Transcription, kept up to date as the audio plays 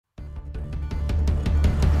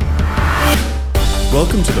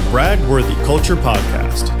Welcome to the BragWorthy Culture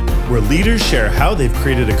Podcast, where leaders share how they've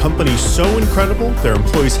created a company so incredible their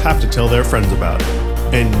employees have to tell their friends about it.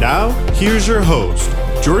 And now, here's your host,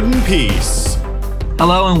 Jordan Peace.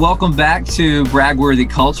 Hello and welcome back to BragWorthy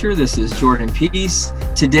Culture. This is Jordan Peace.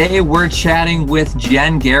 Today we're chatting with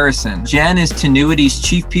Jen Garrison. Jen is Tinuiti's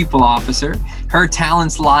Chief People Officer. Her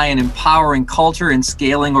talents lie in empowering culture and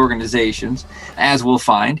scaling organizations, as we'll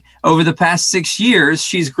find. Over the past 6 years,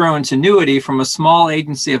 she's grown Tinuiti from a small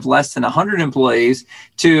agency of less than 100 employees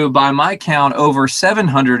to, by my count, over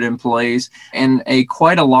 700 employees and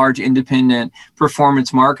quite a large independent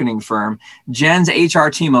performance marketing firm. Jen's HR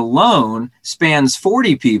team alone spans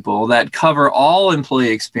 40 people that cover all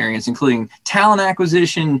employee experience, including talent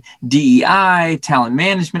acquisition, DEI, talent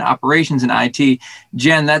management, operations, and IT.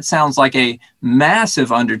 Jen, that sounds like a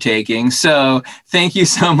massive undertaking. So thank you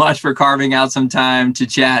so much for carving out some time to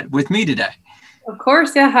chat with me today. Of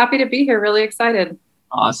course. Yeah. Happy to be here. Really excited.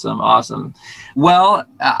 Awesome. Well,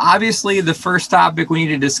 obviously the first topic we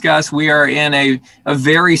need to discuss, we are in a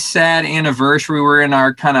very sad anniversary. We're in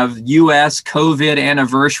our kind of US COVID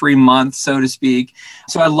anniversary month, so to speak.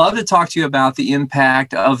 So I'd love to talk to you about the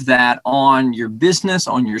impact of that on your business,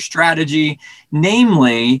 on your strategy,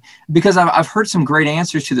 namely, because I've heard some great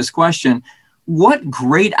answers to this question. What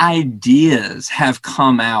great ideas have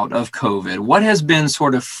come out of COVID? What has been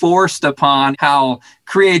sort of forced upon how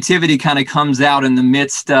creativity kind of comes out in the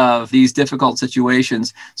midst of these difficult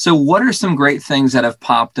situations? So what are some great things that have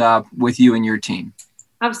popped up with you and your team?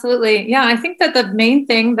 Absolutely. Yeah, I think that the main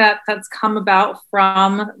thing that's come about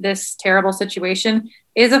from this terrible situation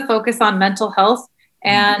is a focus on mental health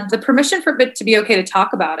and the permission for it to be okay to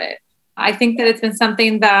talk about it. I think that it's been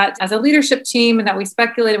something that as a leadership team and that we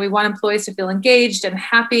speculated, we want employees to feel engaged and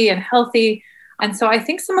happy and healthy. And so I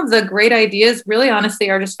think some of the great ideas really honestly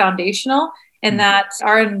are just foundational in that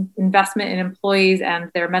our investment in employees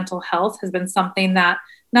and their mental health has been something that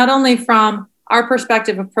not only from our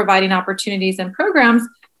perspective of providing opportunities and programs,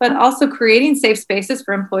 but also creating safe spaces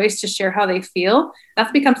for employees to share how they feel.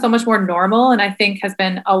 That's become so much more normal and I think has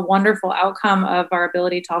been a wonderful outcome of our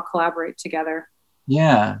ability to all collaborate together.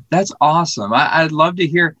 Yeah, that's awesome. I'd love to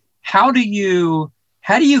hear, how do you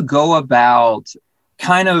go about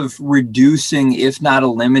kind of reducing, if not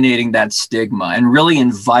eliminating that stigma and really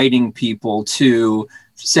inviting people to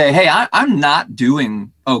say, hey, I'm not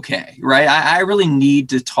doing okay, right? I really need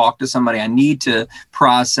to talk to somebody. I need to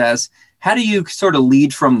process. How do you sort of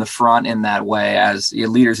lead from the front in that way as your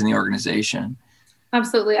leaders in the organization?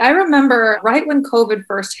 Absolutely. I remember right when COVID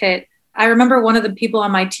first hit, I remember one of the people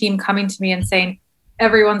on my team coming to me and saying,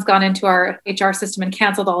 everyone's gone into our HR system and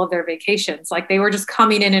canceled all of their vacations. Like they were just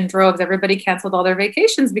coming in droves. Everybody canceled all their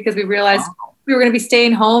vacations because we realized we were going to be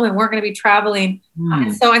staying home and weren't going to be traveling.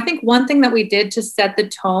 And so I think one thing that we did to set the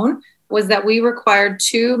tone was that we required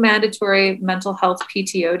 2 mandatory mental health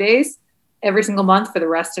PTO days every single month for the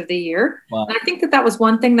rest of the year. Wow. And I think that was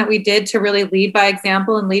one thing that we did to really lead by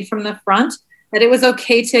example and lead from the front, that it was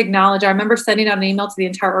okay to acknowledge. I remember sending out an email to the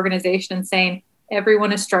entire organization and saying,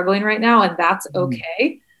 everyone is struggling right now, and that's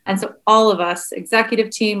okay. And so all of us, executive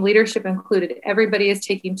team, leadership included, everybody is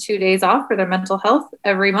taking 2 days off for their mental health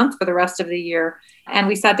every month for the rest of the year. And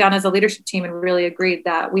we sat down as a leadership team and really agreed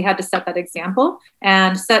that we had to set that example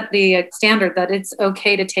and set the standard that it's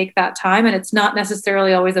okay to take that time. And it's not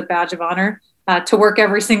necessarily always a badge of honor to work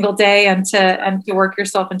every single day and to work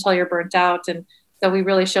yourself until you're burnt out. And so we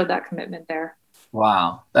really showed that commitment there.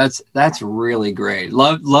 Wow, that's really great.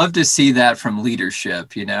 Love to see that from leadership,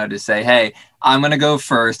 to say, hey, I'm going to go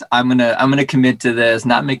first. I'm going to commit to this,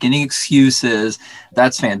 not make any excuses.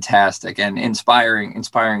 That's fantastic and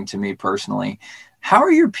inspiring to me personally. How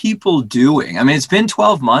are your people doing? I mean, it's been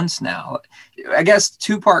 12 months now. I guess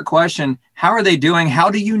 2-part question. How are they doing? How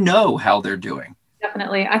do you know how they're doing?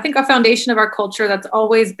 Definitely. I think a foundation of our culture that's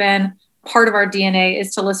always been part of our DNA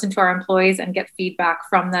is to listen to our employees and get feedback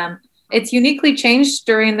from them. It's uniquely changed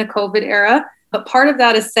during the COVID era, but part of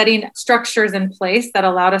that is setting structures in place that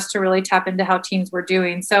allowed us to really tap into how teams were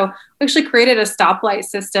doing. So we actually created a stoplight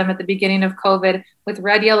system at the beginning of COVID with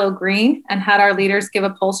red, yellow, green, and had our leaders give a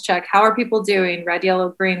pulse check. How are people doing? Red, yellow,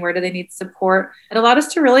 green. Where do they need support? It allowed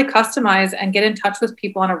us to really customize and get in touch with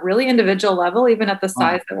people on a really individual level, even at the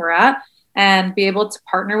size that we're at, and be able to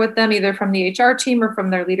partner with them either from the HR team or from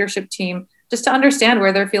their leadership team, just to understand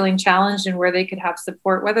where they're feeling challenged and where they could have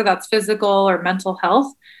support, whether that's physical or mental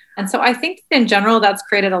health. And so I think in general, that's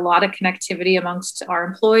created a lot of connectivity amongst our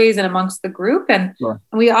employees and amongst the group. And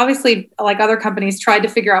we obviously, like other companies, tried to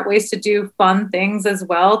figure out ways to do fun things as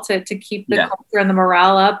well to keep the culture and the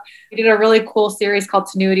morale up. We did a really cool series called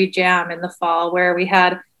Tinuiti Jam in the fall, where we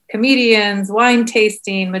had comedians, wine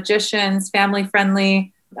tasting, magicians,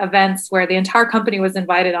 family-friendly events where the entire company was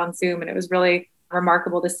invited on Zoom. And it was really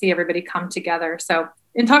remarkable to see everybody come together. So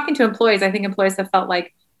in talking to employees, I think employees have felt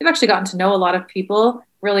like they've actually gotten to know a lot of people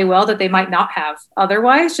really well that they might not have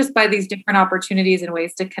otherwise, just by these different opportunities and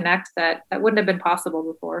ways to connect that wouldn't have been possible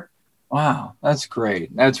before. Wow, that's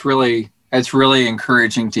great. That's really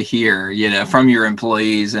encouraging to hear, from your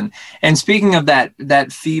employees. And speaking of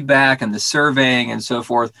that feedback and the surveying and so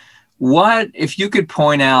forth, what if you could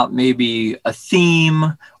point out maybe a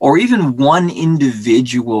theme or even one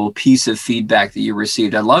individual piece of feedback that you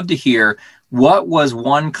received? I'd love to hear what was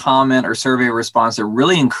one comment or survey response that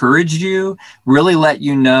really encouraged you, really let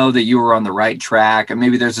you know that you were on the right track, and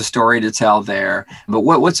maybe there's a story to tell there. But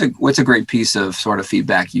what's a great piece of sort of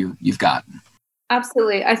feedback you've gotten?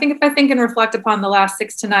 Absolutely. I think if I think and reflect upon the last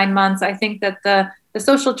 6 to 9 months, I think that the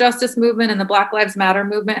social justice movement and the Black Lives Matter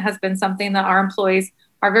movement has been something that our employees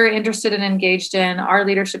are very interested and engaged in. Our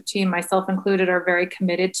leadership team, myself included, are very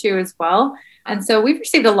committed to as well. And so we've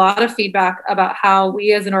received a lot of feedback about how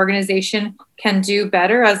we as an organization can do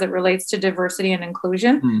better as it relates to diversity and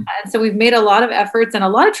inclusion. And so we've made a lot of efforts and a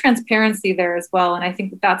lot of transparency there as well. And I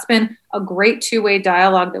think that that's been a great two-way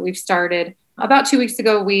dialogue that we've started. About 2 weeks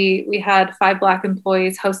ago, we had 5 Black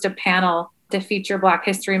employees host a panel to feature Black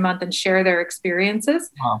History Month and share their experiences.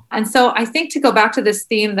 Wow. And so I think to go back to this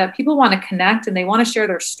theme that people want to connect and they want to share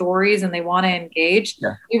their stories and they want to engage.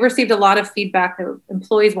 Yeah. We've received a lot of feedback that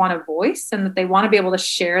employees want a voice and that they want to be able to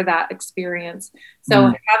share that experience.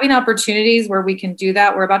 So having opportunities where we can do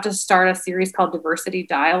that, we're about to start a series called Diversity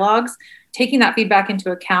Dialogues, taking that feedback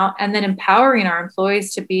into account and then empowering our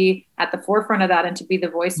employees to be at the forefront of that and to be the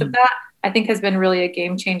voice of that, I think has been really a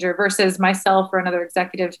game changer versus myself or another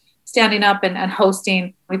executive standing up and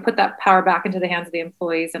hosting. We put that power back into the hands of the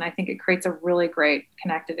employees. And I think it creates a really great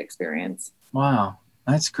connected experience. Wow.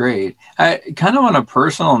 That's great. I kind of on a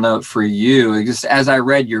personal note for you, just as I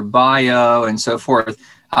read your bio and so forth,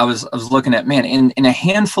 I was looking at, man, in a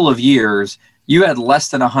handful of years, you had less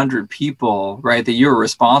than 100 people, right, that you were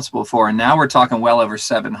responsible for. And now we're talking well over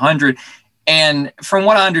 700. And from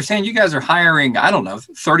what I understand, you guys are hiring,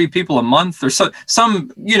 30 people a month or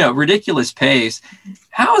some ridiculous pace.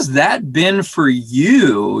 How has that been for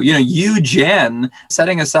you? You, Jen,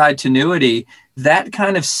 setting aside Tinuiti, that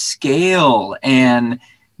kind of scale and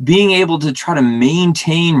being able to try to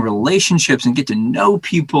maintain relationships and get to know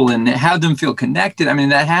people and have them feel connected. I mean,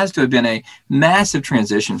 that has to have been a massive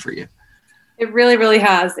transition for you. It really, really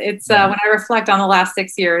has. It's when I reflect on the last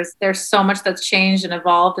 6 years, there's so much that's changed and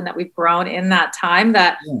evolved and that we've grown in that time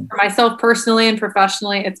that for myself personally and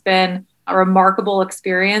professionally, it's been a remarkable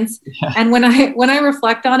experience. Yeah. And when I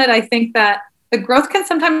reflect on it, I think that the growth can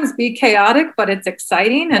sometimes be chaotic, but it's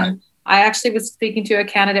exciting. And I actually was speaking to a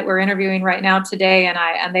candidate we're interviewing right now today,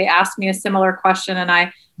 and they asked me a similar question. And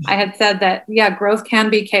I had said that, growth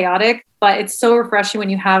can be chaotic, but it's so refreshing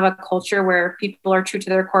when you have a culture where people are true to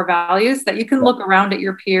their core values that you can look around at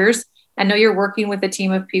your peers and know you're working with a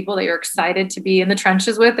team of people that you're excited to be in the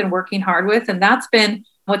trenches with and working hard with. And that's been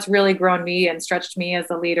what's really grown me and stretched me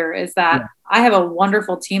as a leader, is that I have a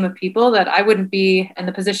wonderful team of people that I wouldn't be in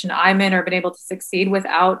the position I'm in or been able to succeed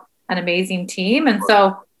without an amazing team. And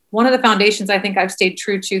so one of the foundations I think I've stayed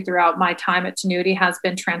true to throughout my time at Tinuiti has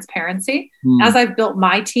been transparency. As I've built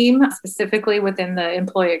my team, specifically within the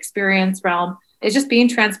employee experience realm, is just being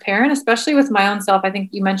transparent, especially with my own self. I think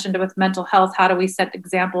you mentioned with mental health, how do we set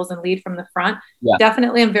examples and lead from the front? Yeah.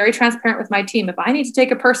 Definitely, I'm very transparent with my team. If I need to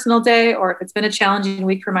take a personal day or if it's been a challenging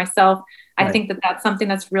week for myself, I think that that's something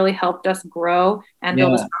that's really helped us grow and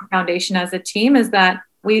build a strong foundation as a team, is that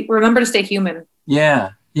we remember to stay human.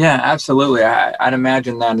 Yeah, absolutely. I'd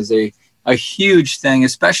imagine that is a huge thing,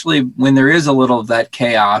 especially when there is a little of that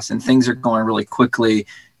chaos and things are going really quickly.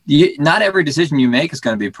 Not every decision you make is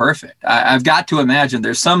going to be perfect. I've got to imagine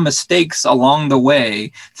there's some mistakes along the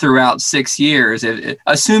way throughout 6 years,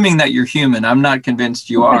 assuming that you're human. I'm not convinced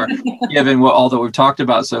you are, given all that we've talked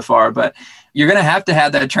about so far. But you're going to have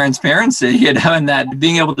that transparency, and that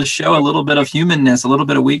being able to show a little bit of humanness, a little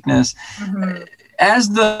bit of weakness. As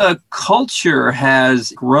the culture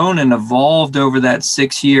has grown and evolved over that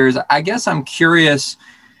 6 years, I guess I'm curious,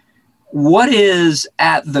 what is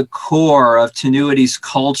at the core of Tinuiti's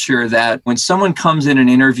culture that when someone comes in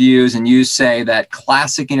and interviews and you say that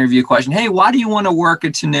classic interview question, hey, why do you want to work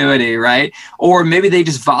at Tinuiti, right? Or maybe they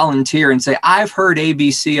just volunteer and say, I've heard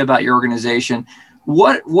ABC about your organization.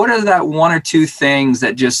 What are that one or two things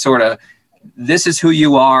that just sort of, this is who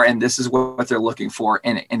you are and this is what they're looking for,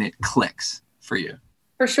 and it clicks for you?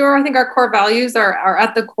 For sure. I think our core values are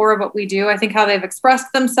at the core of what we do. I think how they've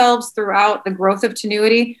expressed themselves throughout the growth of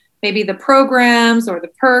Tinuiti maybe the programs or the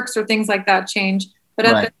perks or things like that change, but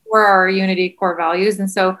at the core are our Unity core values. And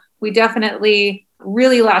so we definitely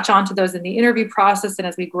really latch onto those in the interview process and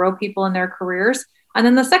as we grow people in their careers. And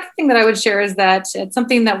then the second thing that I would share is that it's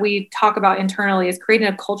something that we talk about internally is creating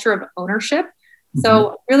a culture of ownership.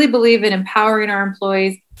 So really believe in empowering our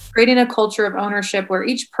employees, creating a culture of ownership where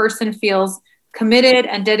each person feels committed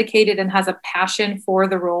and dedicated and has a passion for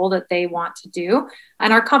the role that they want to do.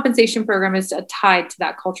 And our compensation program is tied to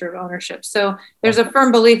that culture of ownership. So there's a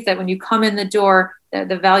firm belief that when you come in the door,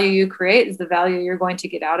 the value you create is the value you're going to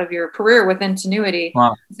get out of your career within Tinuiti.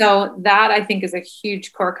 Wow. So that I think is a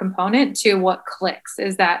huge core component to what clicks,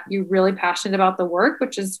 is that you're really passionate about the work,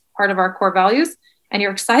 which is part of our core values, and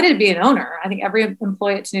you're excited to be an owner. I think every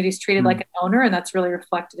employee at Tinuiti is treated like an owner, and that's really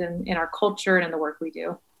reflected in our culture and in the work we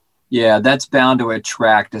do. Yeah, that's bound to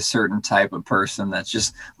attract a certain type of person that's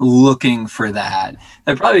just looking for that.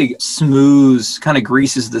 That probably smooths, kind of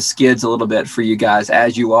greases the skids a little bit for you guys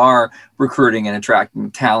as you are recruiting and attracting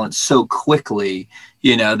talent so quickly,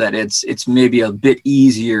 that it's maybe a bit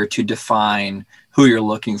easier to define who you're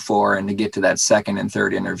looking for and to get to that second and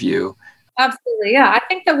third interview. Absolutely. Yeah. I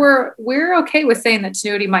think that we're okay with saying that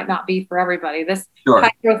Tinuiti might not be for everybody. This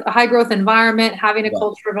high growth environment, having a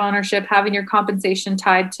culture of ownership, having your compensation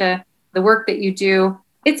tied to the work that you do.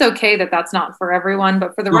 It's okay that that's not for everyone,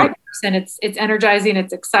 but for the right person, it's energizing,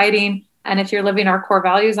 it's exciting. And if you're living our core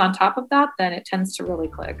values on top of that, then it tends to really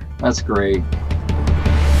click. That's great.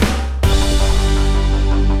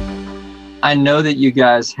 I know that you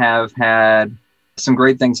guys have had some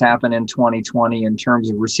great things happen in 2020 in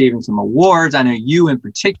terms of receiving some awards. I know you in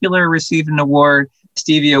particular received an award,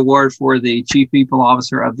 Stevie Award for the Chief People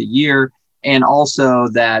Officer of the Year, and also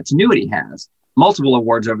that Tinuiti has multiple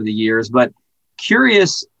awards over the years, but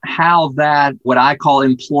curious how that, what I call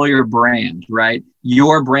employer brand, right?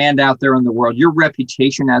 Your brand out there in the world, your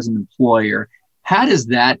reputation as an employer, how does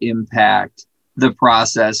that impact the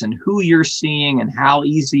process and who you're seeing and how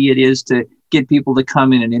easy it is to get people to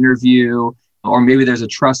come in and interview? Or maybe there's a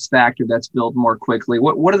trust factor that's built more quickly.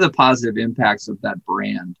 What are the positive impacts of that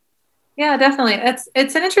brand? Yeah, definitely.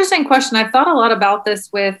 It's an interesting question. I've thought a lot about this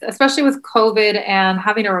especially with COVID and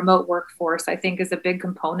having a remote workforce, I think is a big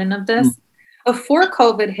component of this. Before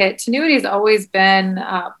COVID hit, Tinuiti has always been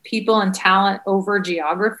people and talent over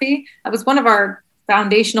geography. That was one of our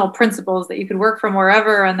foundational principles, that you could work from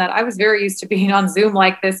wherever, and that I was very used to being on Zoom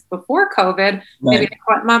like this before COVID, maybe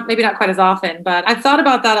not quite as often, but I've thought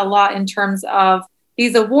about that a lot in terms of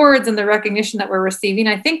these awards and the recognition that we're receiving.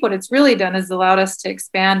 I think what it's really done is allowed us to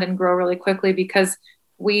expand and grow really quickly because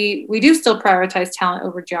we do still prioritize talent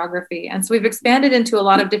over geography. And so we've expanded into a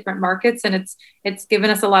lot of different markets, and it's given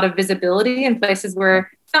us a lot of visibility in places where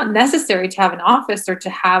it's not necessary to have an office or to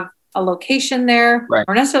have a location there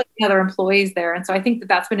or necessarily other employees there. And so I think that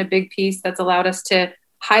that's been a big piece that's allowed us to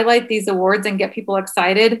highlight these awards and get people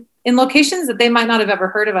excited in locations that they might not have ever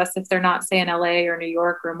heard of us if they're not, say, in LA or New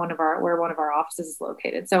York or in where one of our offices is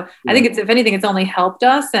located. So I think if anything, it's only helped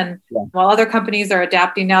us. And while other companies are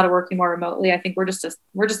adapting now to working more remotely, I think we're just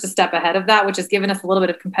a step ahead of that, which has given us a little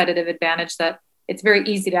bit of competitive advantage that it's very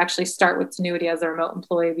easy to actually start with Tinuiti as a remote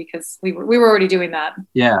employee because we were already doing that.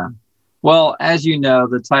 Yeah. Well, as you know,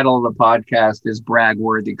 the title of the podcast is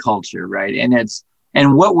BragWorthy Culture, right?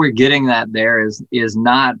 And what we're getting at there is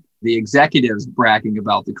not the executives bragging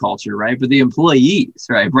about the culture, right? But the employees,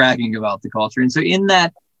 right, bragging about the culture. And so in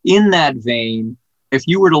that vein, if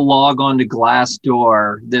you were to log on to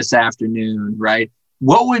Glassdoor this afternoon, right,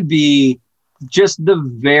 what would be just the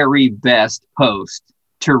very best post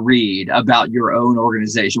to read about your own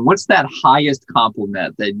organization? What's that highest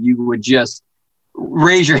compliment that you would just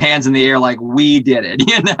raise your hands in the air like we did it,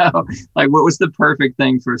 like what was the perfect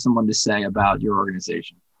thing for someone to say about your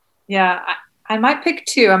organization? Yeah, I might pick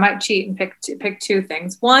two. I might cheat and pick two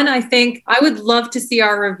things. One, I think I would love to see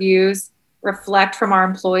our reviews reflect from our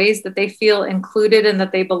employees that they feel included and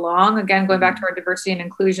that they belong. Again, going back to our diversity and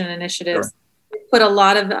inclusion initiatives, we put a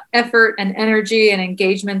lot of effort and energy and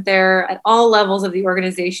engagement there at all levels of the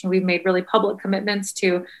organization. We've made really public commitments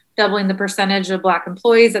to doubling the percentage of Black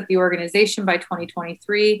employees at the organization by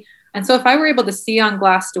 2023. And so if I were able to see on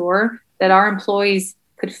Glassdoor that our employees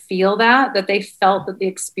could feel that they felt that the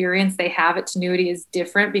experience they have at Tinuiti is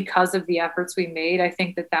different because of the efforts we made, I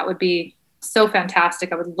think that would be so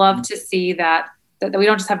fantastic. I would love to see that we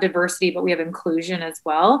don't just have diversity, but we have inclusion as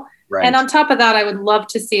well. Right. And on top of that, I would love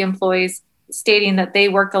to see employees stating that they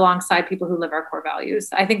worked alongside people who live our core values.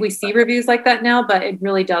 I think we see reviews like that now, but it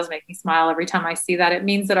really does make me smile every time I see that. It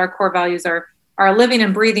means that our core values are a living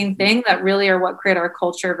and breathing thing that really are what create our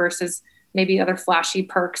culture versus maybe other flashy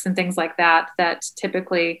perks and things like that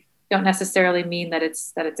typically don't necessarily mean that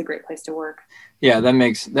it's a great place to work. Yeah, that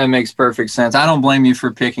makes perfect sense. I don't blame you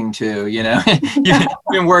for picking two. You've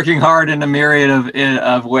been working hard in a myriad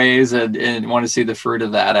of ways and want to see the fruit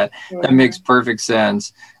of that. That makes perfect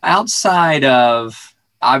sense. Outside of,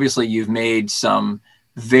 obviously, you've made some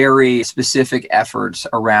very specific efforts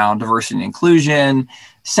around diversity and inclusion.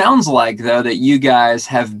 Sounds like, though, that you guys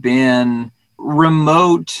have been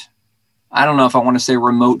remote. I don't know if I want to say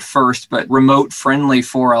remote first, but remote friendly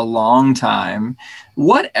for a long time.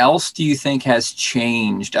 What else do you think has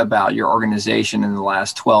changed about your organization in the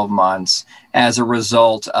last 12 months as a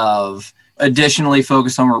result of additionally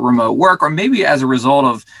focused on remote work, or maybe as a result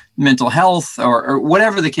of mental health or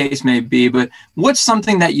whatever the case may be? But what's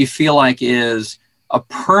something that you feel like is a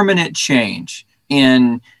permanent change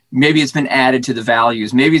in, maybe it's been added to the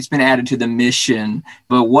values, maybe it's been added to the mission,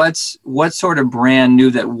 but what's sort of brand new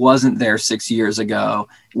that wasn't there 6 years ago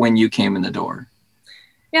when you came in the door?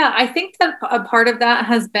 Yeah, I think that a part of that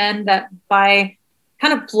has been that by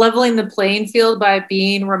kind of leveling the playing field by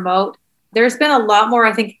being remote, there's been a lot more,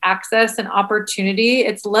 I think, access and opportunity.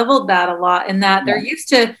 It's leveled that a lot in that there used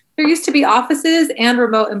to be offices and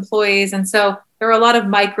remote employees. And so there are a lot of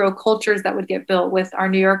micro cultures that would get built with our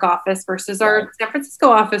New York office versus our San Francisco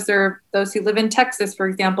office, or those who live in Texas, for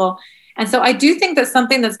example. And so I do think that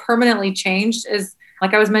something that's permanently changed is,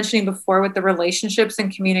 like I was mentioning before with the relationships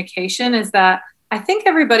and communication, is that I think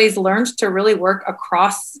everybody's learned to really work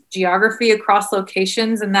across geography, across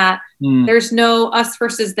locations, and that there's no us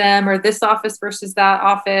versus them, or this office versus that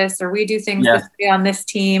office, or we do things this way on this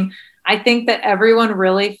team. I think that everyone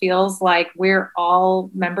really feels like we're all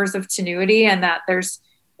members of Tinuiti, and that there's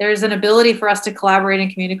an ability for us to collaborate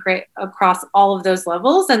and communicate across all of those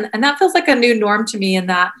levels. And that feels like a new norm to me, in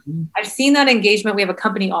that I've seen that engagement. We have a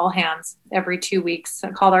company all hands every 2 weeks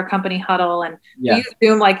called our company huddle. And we use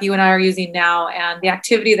Zoom like you and I are using now. And the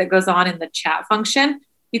activity that goes on in the chat function,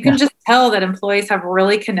 you can just tell that employees have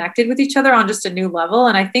really connected with each other on just a new level.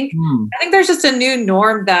 And I think there's just a new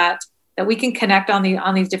norm that we can connect on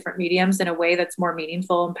these different mediums in a way that's more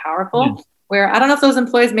meaningful and powerful. Where I don't know if those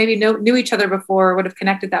employees maybe knew each other before, would have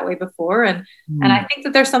connected that way before. And I think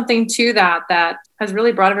that there's something to that has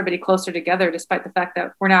really brought everybody closer together, despite the fact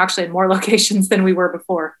that we're now actually in more locations than we were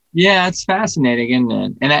before. Yeah, it's fascinating, isn't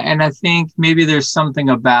it? And I think maybe there's something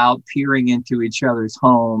about peering into each other's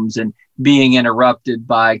homes and being interrupted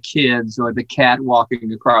by kids or the cat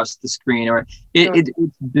walking across the screen, or it's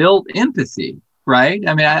built empathy, right?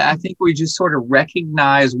 I mean, I think we just sort of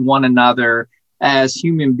recognize one another as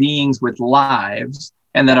human beings with lives,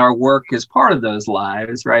 and that our work is part of those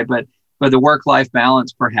lives, right? But the work-life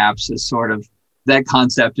balance perhaps is sort of, that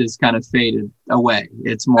concept is kind of faded away.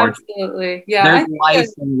 It's more, absolutely, yeah. There's life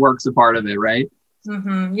and work's a part of it, right?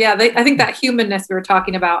 Mm-hmm. Yeah, I think that humanness we were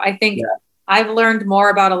talking about, I think I've learned more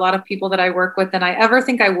about a lot of people that I work with than I ever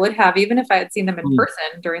think I would have, even if I had seen them in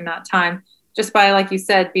person during that time, just by, like you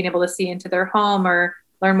said, being able to see into their home or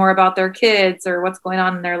learn more about their kids or what's going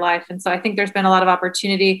on in their life. And so I think there's been a lot of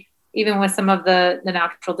opportunity, even with some of the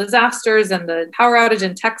natural disasters and the power outage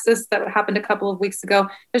in Texas that happened a couple of weeks ago.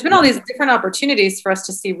 There's been all these different opportunities for us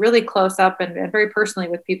to see really close up and very personally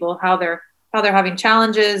with people, how they're having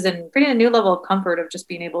challenges, and creating a new level of comfort of just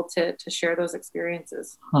being able to share those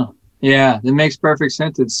experiences. Yeah, that makes perfect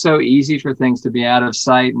sense. It's so easy for things to be out of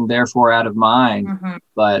sight and therefore out of mind,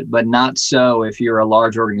 but not so if you're a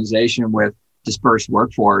large organization with dispersed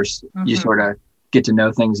workforce. You sort of get to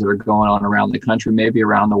know things that are going on around the country, maybe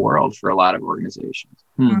around the world for a lot of organizations.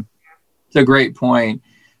 It's a great point.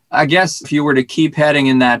 I guess if you were to keep heading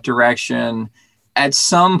in that direction, at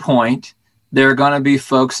some point, there are going to be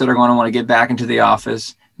folks that are going to want to get back into the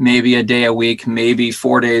office, maybe a day a week, maybe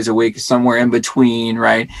 4 days a week, somewhere in between,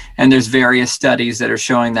 right? And there's various studies that are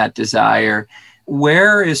showing that desire.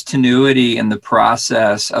 Where is Tinuiti in the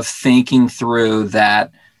process of thinking through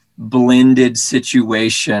that blended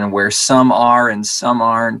situation where some are and some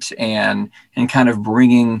aren't, and kind of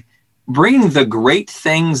bringing the great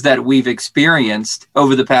things that we've experienced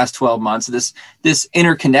over the past 12 months, this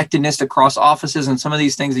interconnectedness across offices and some of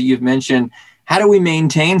these things that you've mentioned? How do we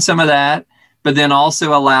maintain some of that, but then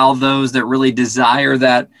also allow those that really desire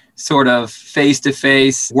that sort of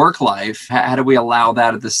face-to-face work life? How do we allow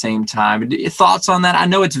that at the same time? Thoughts on that? I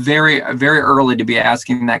know it's very, very early to be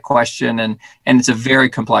asking that question, and it's a very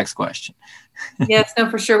complex question. Yes,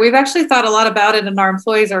 no, for sure. We've actually thought a lot about it, and our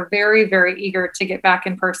employees are very, very eager to get back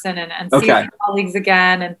in person and see their colleagues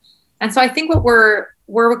again. And so I think what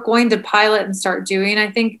we're going to pilot and start doing,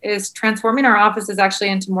 I think, is transforming our offices actually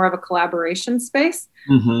into more of a collaboration space.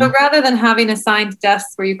 So rather than having assigned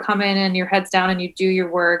desks where you come in and your head's down and you do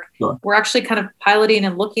your work, we're actually kind of piloting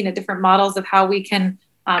and looking at different models of how we can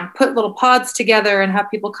put little pods together and have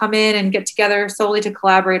people come in and get together solely to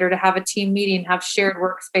collaborate or to have a team meeting, have shared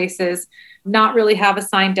workspaces, not really have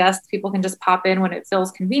assigned desks. People can just pop in when it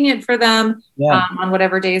feels convenient for them on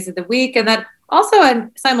whatever days of the week. And that also,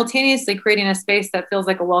 and simultaneously creating a space that feels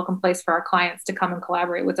like a welcome place for our clients to come and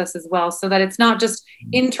collaborate with us as well, so that it's not just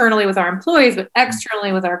internally with our employees, but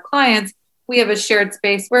externally with our clients. We have a shared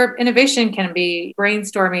space where innovation can be,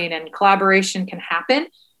 brainstorming and collaboration can happen.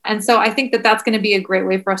 And so I think that that's going to be a great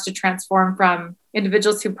way for us to transform from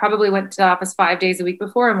individuals who probably went to office 5 days a week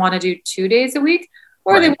before and want to do 2 days a week,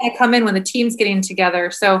 or they want to come in when the team's getting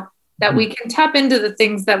together, so that we can tap into the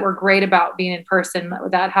things that were great about being in person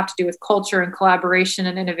that have to do with culture and collaboration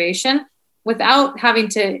and innovation, without having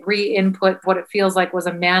to re-input what it feels like was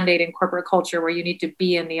a mandate in corporate culture where you need to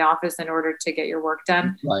be in the office in order to get your work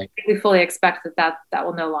done. Right. We fully expect that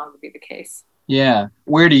will no longer be the case. Yeah.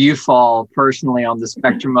 Where do you fall personally on the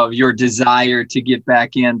spectrum of your desire to get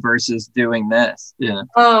back in versus doing this? Yeah.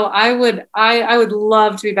 Oh, I would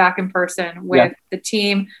love to be back in person with the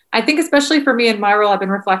team. I think especially for me in my role, I've been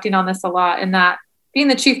reflecting on this a lot, in that being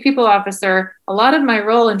the chief people officer, a lot of my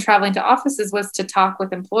role in traveling to offices was to talk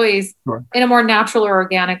with employees in a more natural or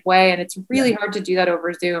organic way. And it's really hard to do that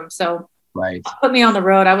over Zoom. So put me on the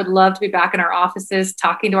road. I would love to be back in our offices,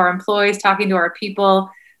 talking to our employees, talking to our people.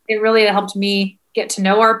 It really helped me get to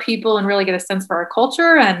know our people and really get a sense for our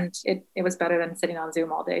culture. And it was better than sitting on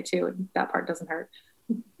Zoom all day too. And that part doesn't hurt.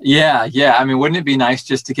 Yeah. I mean, wouldn't it be nice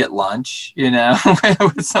just to get lunch,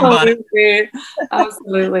 with somebody?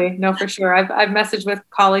 Absolutely. No, for sure. I've messaged with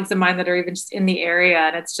colleagues of mine that are even just in the area,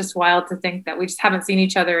 and it's just wild to think that we just haven't seen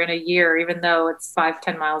each other in a year, even though it's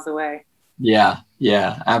 5-10 miles away. Yeah,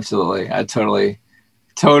 absolutely. I totally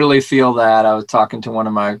feel that. I was talking to one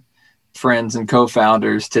of my friends and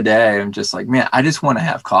co-founders today. I'm just like, man, I just want to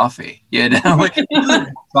have coffee,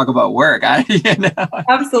 talk about work.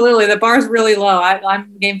 Absolutely. The bar's really low.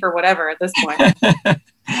 I'm game for whatever at this point.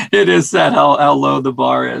 It is sad how low the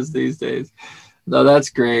bar is these days. No, that's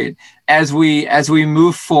great. As we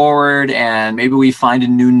move forward and maybe we find a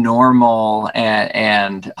new normal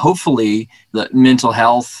and hopefully the mental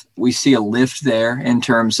health, we see a lift there in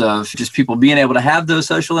terms of just people being able to have those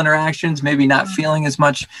social interactions, maybe not feeling as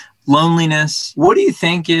much loneliness. What do you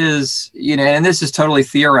think is, and this is totally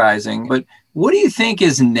theorizing, but what do you think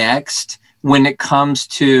is next when it comes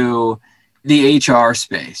to the HR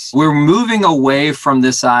space? We're moving away from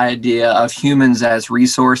this idea of humans as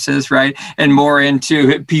resources, right? And more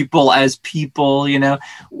into people as people,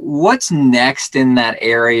 What's next in that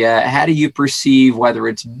area? How do you perceive whether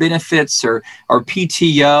it's benefits or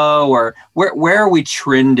PTO, or where are we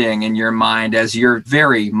trending in your mind as you're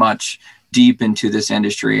very much deep into this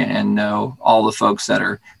industry and know all the folks that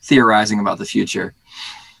are theorizing about the future?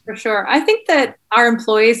 For sure. I think that our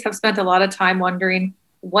employees have spent a lot of time wondering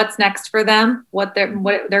what's next for them, what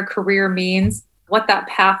their career means, what that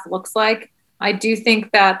path looks like. I do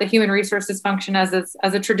think that the human resources function as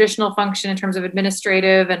a traditional function in terms of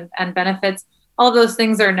administrative and benefits, all of those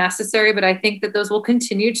things are necessary, but I think that those will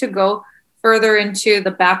continue to go further into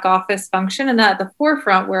the back office function, and that at the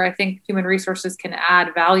forefront where I think human resources can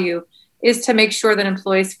add value is to make sure that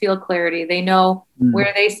employees feel clarity. They know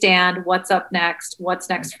where they stand, what's up next, what's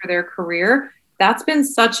next for their career. That's been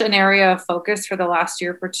such an area of focus for the last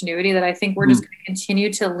year for Tinuiti that I think we're just going to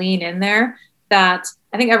continue to lean in there. That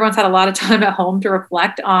I think everyone's had a lot of time at home to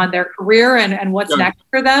reflect on their career and what's next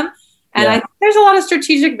for them. And I think there's a lot of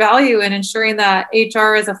strategic value in ensuring that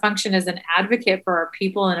HR as a function is an advocate for our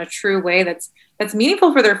people in a true way that's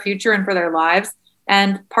meaningful for their future and for their lives.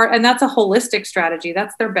 And that's a holistic strategy.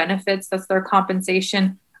 That's their benefits, that's their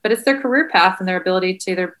compensation, but it's their career path and their ability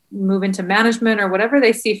to either move into management or whatever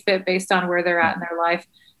they see fit based on where they're at in their life.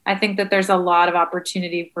 I think that there's a lot of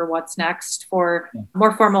opportunity for what's next, for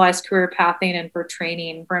more formalized career pathing and for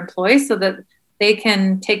training for employees so that they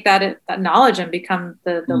can take that knowledge and become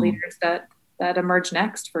the leaders that emerge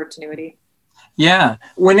next for Tinuiti. Yeah.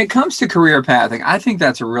 When it comes to career pathing, I think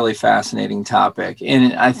that's a really fascinating topic.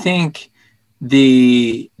 And I think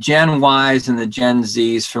the Gen Ys and the Gen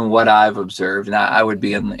Zs, from what I've observed, and I would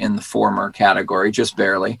be in the former category, just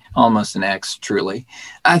barely, almost an X, truly.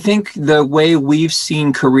 I think the way we've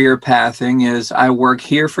seen career pathing is I work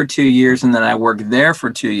here for 2 years and then I work there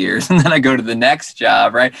for 2 years and then I go to the next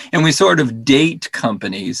job, right? And we sort of date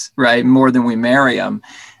companies, right, more than we marry them.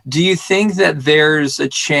 Do you think that there's a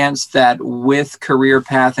chance that with career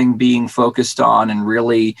pathing being focused on and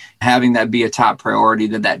really having that be a top priority,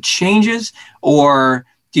 that changes? Or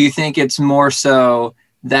do you think it's more so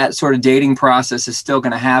that sort of dating process is still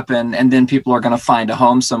going to happen and then people are going to find a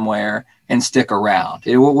home somewhere and stick around?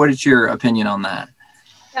 What is your opinion on that?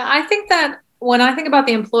 Yeah, I think that when I think about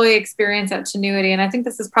the employee experience at Tinuiti, and I think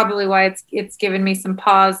this is probably why it's given me some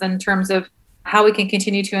pause in terms of how we can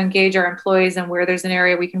continue to engage our employees and where there's an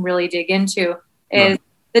area we can really dig into, is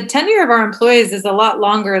the tenure of our employees is a lot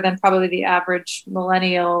longer than probably the average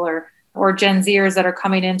millennial or Gen Zers that are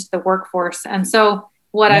coming into the workforce. And so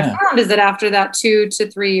what I've found is that after that 2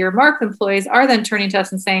 to 3 year mark, employees are then turning to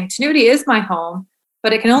us and saying, Tinuiti is my home,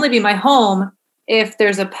 but it can only be my home if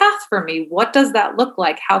there's a path for me. What does that look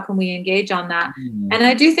like? How can we engage on that? And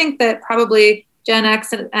I do think that probably Gen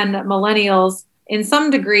X and millennials in some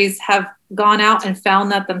degrees have gone out and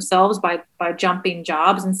found that themselves by jumping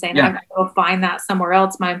jobs and saying, I'm going to go find that somewhere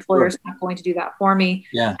else. My employer's not going to do that for me.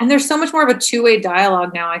 And there's so much more of a two-way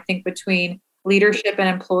dialogue now, I think, between leadership and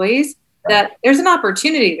employees, that there's an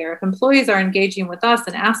opportunity there. If employees are engaging with us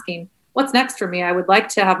and asking, what's next for me? I would like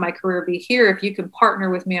to have my career be here. If you can partner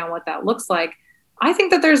with me on what that looks like, I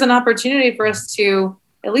think that there's an opportunity for us to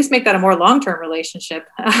at least make that a more long-term relationship,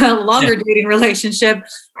 a longer dating relationship,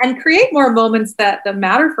 and create more moments that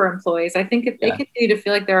matter for employees. I think if they continue to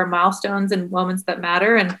feel like there are milestones and moments that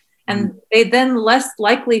matter, and they then less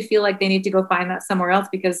likely feel like they need to go find that somewhere else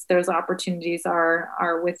because those opportunities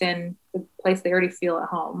are within the place they already feel at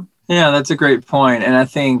home. Yeah, that's a great point. And I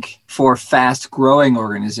think for fast growing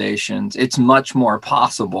organizations, it's much more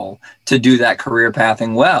possible to do that career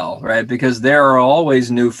pathing well, right? Because there are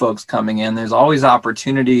always new folks coming in. There's always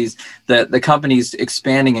opportunities that the company's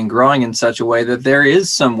expanding and growing in such a way that there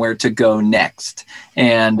is somewhere to go next.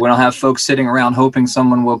 And we don't have folks sitting around hoping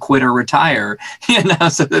someone will quit or retire,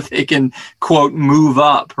 so that they can, quote, move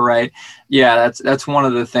up, right? Yeah, that's one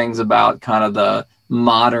of the things about kind of the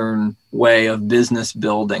modern way of business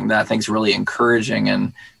building that I think is really encouraging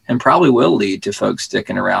and probably will lead to folks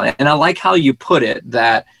sticking around. And I like how you put it,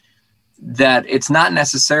 that it's not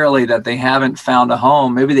necessarily that they haven't found a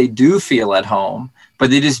home. Maybe they do feel at home, but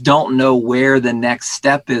they just don't know where the next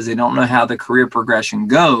step is. They don't know how the career progression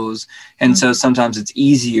goes. And so sometimes it's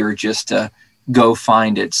easier just to go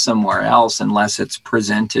find it somewhere else unless it's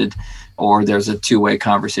presented or there's a two-way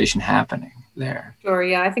conversation happening there. Sure.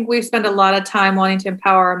 Yeah. I think we've spent a lot of time wanting to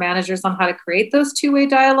empower our managers on how to create those two-way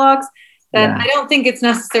dialogues. That I don't think it's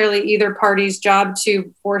necessarily either party's job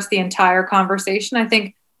to force the entire conversation. I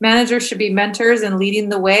think managers should be mentors and leading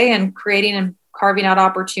the way and creating and carving out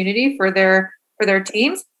opportunity for their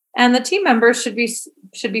teams. And the team members should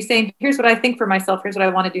be saying, here's what I think for myself. Here's what I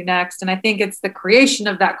want to do next. And I think it's the creation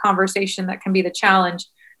of that conversation that can be the challenge.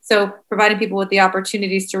 So providing people with the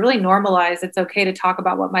opportunities to really normalize it's okay to talk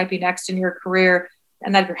about what might be next in your career.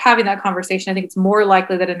 And that if you're having that conversation, I think it's more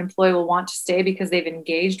likely that an employee will want to stay because they've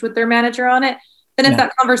engaged with their manager on it than if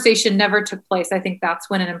that conversation never took place. I think that's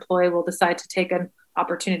when an employee will decide to take an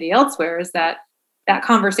opportunity elsewhere, is that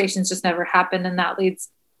conversation's just never happened. And that leads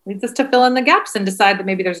us to fill in the gaps and decide that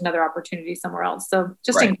maybe there's another opportunity somewhere else. So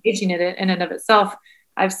just engaging it in and of itself,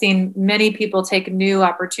 I've seen many people take new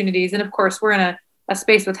opportunities. And of course, we're in a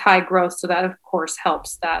space with high growth. So that, of course,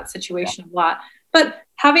 helps that situation a lot. But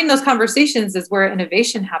having those conversations is where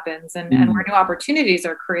innovation happens and where new opportunities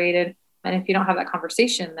are created. And if you don't have that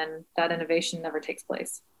conversation, then that innovation never takes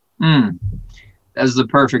place. That's the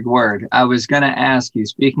perfect word. I was going to ask you,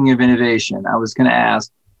 speaking of innovation, how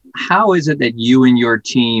is it that you and your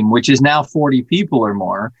team, which is now 40 people or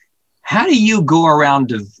more, how do you go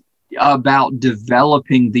around about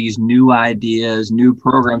developing these new ideas, new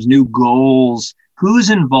programs, new goals?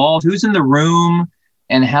 Who's involved? Who's in the room?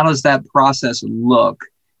 And how does that process look?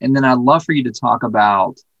 And then I'd love for you to talk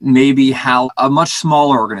about maybe how a much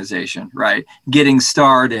smaller organization, right, getting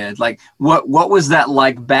started, like what was that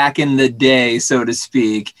like back in the day, so to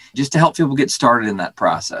speak, just to help people get started in that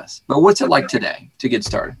process. But what's it like today to get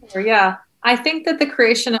started? Yeah, I think that the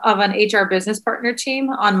creation of an HR business partner team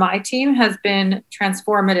on my team has been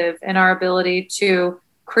transformative in our ability to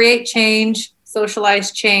create change,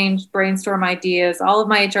 socialize change, brainstorm ideas. All of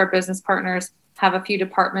my HR business partners have a few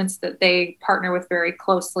departments that they partner with very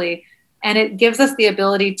closely. And it gives us the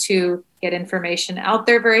ability to get information out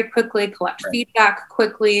there very quickly, collect feedback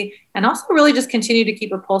quickly, and also really just continue to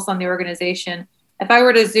keep a pulse on the organization. If I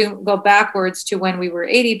were to go backwards to when we were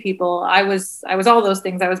 80 people, I was all those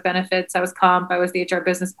things. I was benefits, I was comp, I was the HR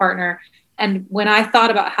business partner. And when I thought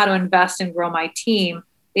about how to invest and grow my team,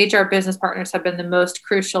 the HR business partners have been the most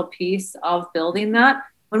crucial piece of building that.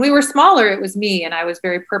 When we were smaller, it was me, and I was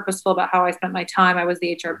very purposeful about how I spent my time. I was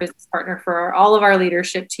the HR business partner for all of our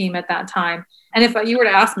leadership team at that time. And if you were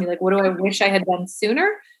to ask me, like, what do I wish I had done sooner?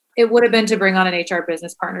 It would have been to bring on an HR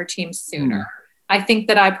business partner team sooner. I think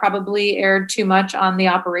that I probably erred too much on the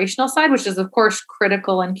operational side, which is, of course,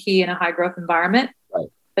 critical and key in a high growth environment.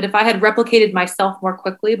 But if I had replicated myself more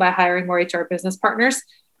quickly by hiring more HR business partners,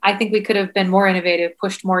 I think we could have been more innovative,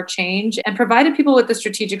 pushed more change, and provided people with the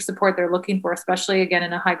strategic support they're looking for, especially again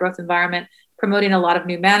in a high growth environment, promoting a lot of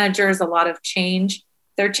new managers, a lot of change.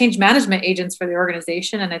 They're change management agents for the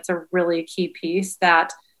organization. And it's a really key piece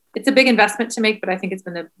that it's a big investment to make, but I think it's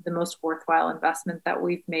been the most worthwhile investment that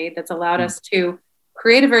we've made that's allowed us to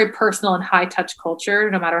create a very personal and high touch culture,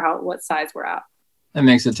 no matter what size we're at. That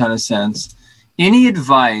makes a ton of sense. Any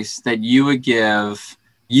advice that you would give?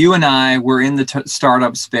 You and I were in the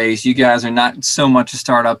startup space. You guys are not so much a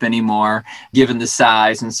startup anymore, given the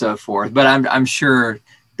size and so forth. But I'm sure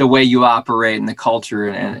the way you operate and the culture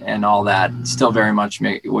and all that still very much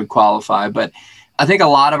would qualify. But I think a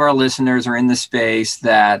lot of our listeners are in the space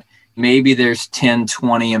that maybe there's 10,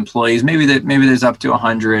 20 employees, maybe there's up to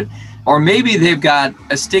 100, or maybe they've got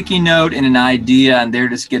a sticky note and an idea and they're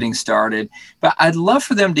just getting started. But I'd love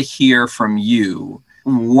for them to hear from you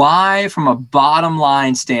why, from a bottom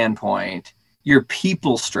line standpoint, your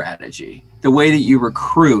people strategy, the way that you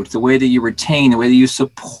recruit, the way that you retain, the way that you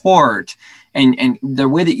support, and the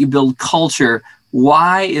way that you build culture,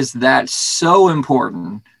 why is that so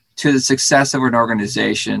important to the success of an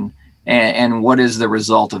organization? And what is the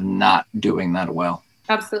result of not doing that well?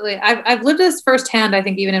 Absolutely. I've lived this firsthand, I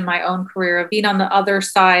think, even in my own career, of being on the other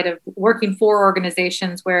side of working for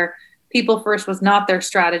organizations where people first was not their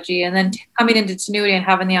strategy, and then coming into Tinuiti and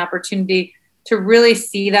having the opportunity to really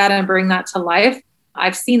see that and bring that to life.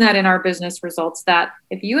 I've seen that in our business results, that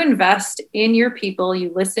if you invest in your people,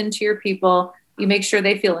 you listen to your people, you make sure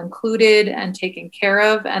they feel included and taken care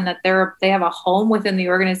of, and that they have a home within the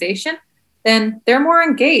organization, then they're more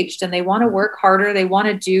engaged and they want to work harder. They want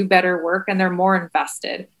to do better work and they're more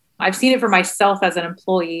invested. I've seen it for myself as an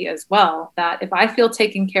employee as well, that if I feel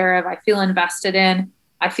taken care of, I feel invested in,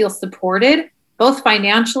 I feel supported, both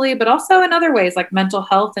financially, but also in other ways like mental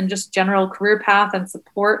health and just general career path and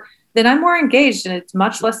support, then I'm more engaged. And it's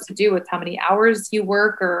much less to do with how many hours you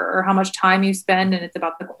work or how much time you spend. And it's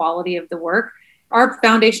about the quality of the work. Our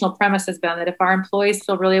foundational premise has been that if our employees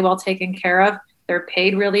feel really well taken care of, they're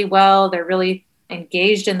paid really well, they're really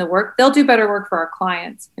engaged in the work, they'll do better work for our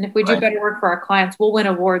clients. And if we do better work for our clients, we'll win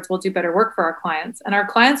awards, we'll do better work for our clients. And our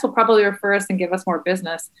clients will probably refer us and give us more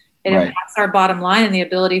business. It impacts our bottom line and the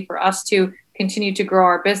ability for us to continue to grow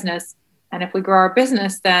our business. And if we grow our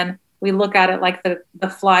business, then we look at it like the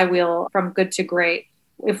flywheel from good to great.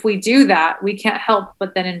 If we do that, we can't help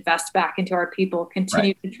but then invest back into our people,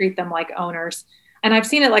 continue to treat them like owners. And I've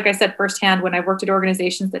seen it, like I said, firsthand when I worked at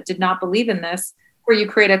organizations that did not believe in this, where you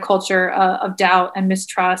create a culture of doubt and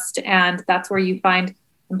mistrust. And that's where you find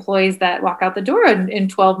employees that walk out the door in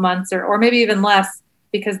 12 months or maybe even less,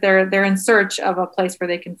 because they're in search of a place where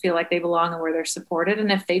they can feel like they belong and where they're supported.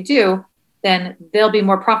 And if they do, then they'll be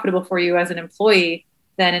more profitable for you as an employee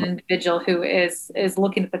than an individual who is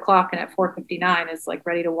looking at the clock and at 4:59 is like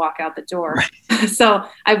ready to walk out the door. Right. So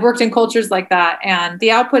I've worked in cultures like that, and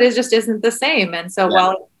the output isn't the same. And so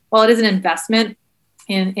while it is an investment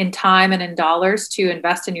in time and in dollars to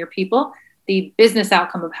invest in your people, the business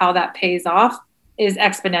outcome of how that pays off is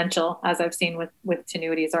exponential, as I've seen with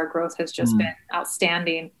Tinuiti's. Our growth has just been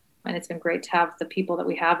outstanding. And it's been great to have the people that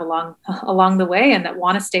we have along the way and that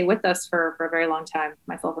want to stay with us for a very long time,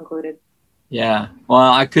 myself included. Yeah,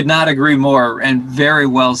 well, I could not agree more, and very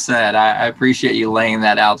well said. I appreciate you laying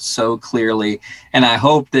that out so clearly. And I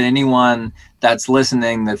hope that anyone that's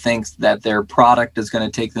listening that thinks that their product is going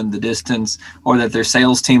to take them the distance, or that their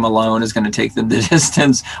sales team alone is going to take them the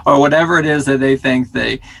distance, or whatever it is that they think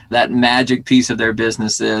that magic piece of their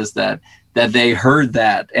business is, that they heard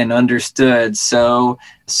that and understood so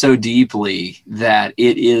deeply that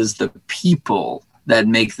it is the people that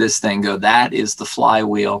make this thing go. That is the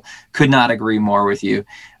flywheel. Could not agree more with you.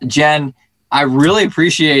 Jen, I really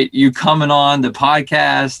appreciate you coming on the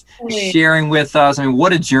podcast, sharing with us. I mean,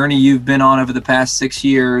 what a journey you've been on over the past 6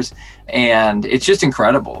 years. And it's just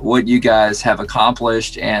incredible what you guys have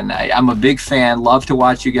accomplished. And I'm a big fan, love to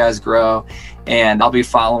watch you guys grow. And I'll be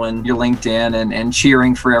following your LinkedIn and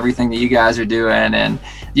cheering for everything that you guys are doing. And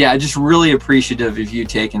yeah, just really appreciative of you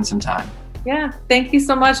taking some time. Yeah, thank you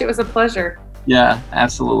so much. It was a pleasure. Yeah,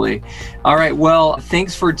 absolutely. All right. Well,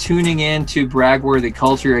 thanks for tuning in to BragWorthy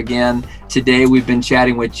Culture again. Today, we've been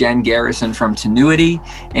chatting with Jen Garrison from Tinuiti,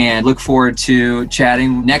 and look forward to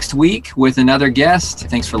chatting next week with another guest.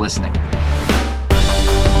 Thanks for listening.